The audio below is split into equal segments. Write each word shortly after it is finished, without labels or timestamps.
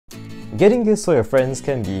Getting gifts for your friends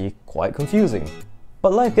can be quite confusing,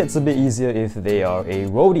 but life gets a bit easier if they are a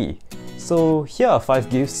roadie. So here are 5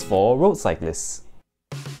 gifts for road cyclists.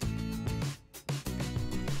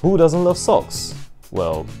 Who doesn't love socks?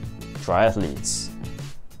 Well, triathletes.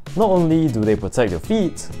 Not only do they protect your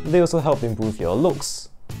feet, they also help improve your looks.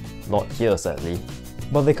 Not here sadly.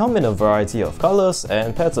 But they come in a variety of colours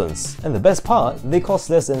and patterns, and the best part, they cost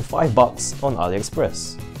less than $5 on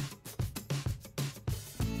AliExpress.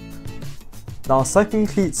 Now, cycling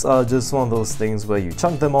cleats are just one of those things where you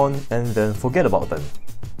chuck them on and then forget about them.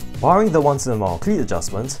 Barring the once in a while cleat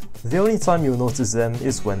adjustment, the only time you'll notice them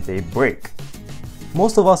is when they break.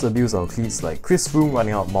 Most of us abuse our cleats like Chris Froome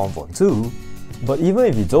running out Mont Ventoux, but even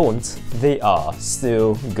if you don't, they are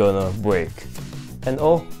still gonna break. And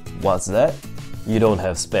oh, what's that? You don't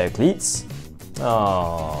have spare cleats?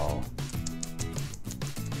 Oh.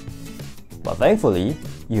 But thankfully,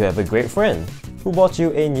 you have a great friend who bought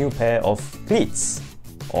you a new pair of cleats.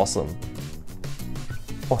 Awesome.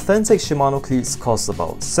 Authentic Shimano cleats cost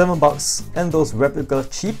about $7, and those replica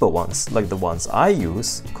cheaper ones, like the ones I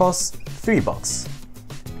use, cost $3.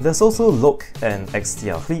 There's also Look and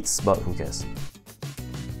XTR cleats, but who cares.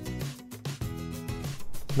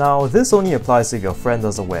 Now, this only applies if your friend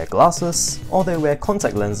doesn't wear glasses, or they wear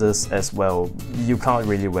contact lenses as well. You can't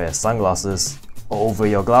really wear sunglasses over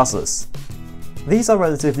your glasses. These are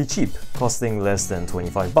relatively cheap, costing less than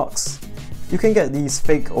 $25. You can get these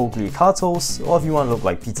fake Oakley car toes, or if you want to look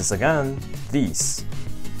like Peter Sagan, these.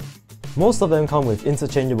 Most of them come with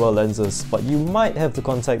interchangeable lenses, but you might have to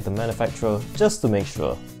contact the manufacturer just to make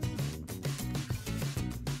sure.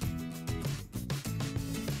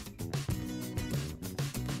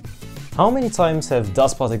 How many times have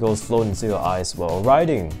dust particles flown into your eyes while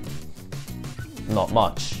riding? Not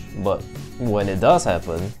much, but when it does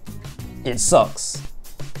happen, it sucks.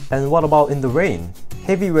 And what about in the rain?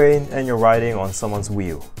 Heavy rain and you're riding on someone's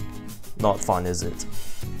wheel. Not fun, is it?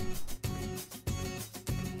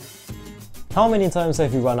 How many times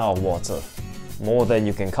have you run out of water? More than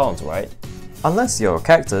you can count, right? Unless you're a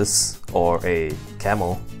cactus or a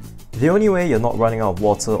camel. The only way you're not running out of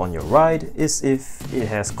water on your ride is if it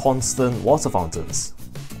has constant water fountains.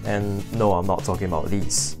 And no, I'm not talking about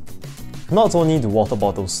these. Not only do water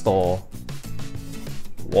bottles store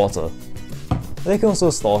water, they can also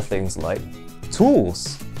store things like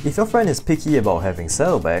tools. If your friend is picky about having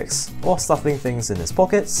saddlebags or stuffing things in his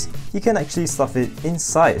pockets, he can actually stuff it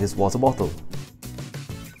inside his water bottle.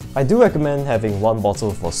 I do recommend having one bottle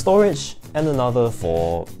for storage and another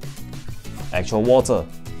for actual water.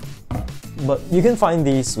 But you can find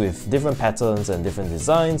these with different patterns and different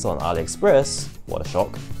designs on AliExpress, what a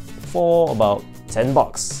shock, for about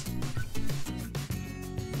 $10.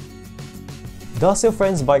 Does your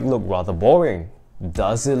friend's bike look rather boring?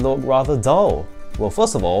 Does it look rather dull? Well,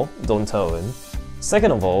 first of all, don't tell him.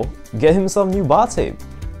 Second of all, get him some new bar tape.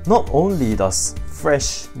 Not only does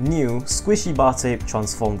fresh, new, squishy bar tape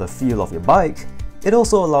transform the feel of your bike, it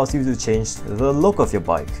also allows you to change the look of your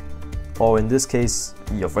bike. Or in this case,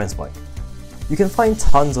 your friend's bike. You can find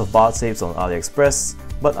tons of bar tapes on AliExpress,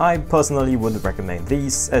 but I personally wouldn't recommend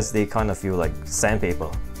these as they kind of feel like sandpaper,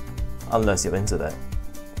 unless you're into that.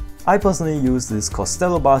 I personally use this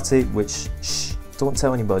Costello bar tape which, shh, don't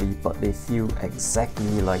tell anybody, but they feel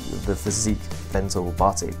exactly like the Physique Bento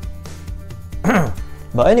bar tape.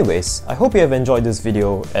 But anyways, I hope you have enjoyed this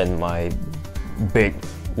video and my big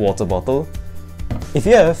water bottle. If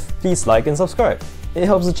you have, please like and subscribe. It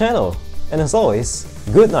helps the channel. And as always,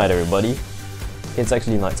 good night everybody. It's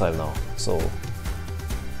actually nighttime now, so...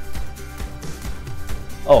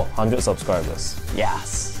 Oh, 100 subscribers.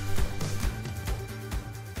 Yes!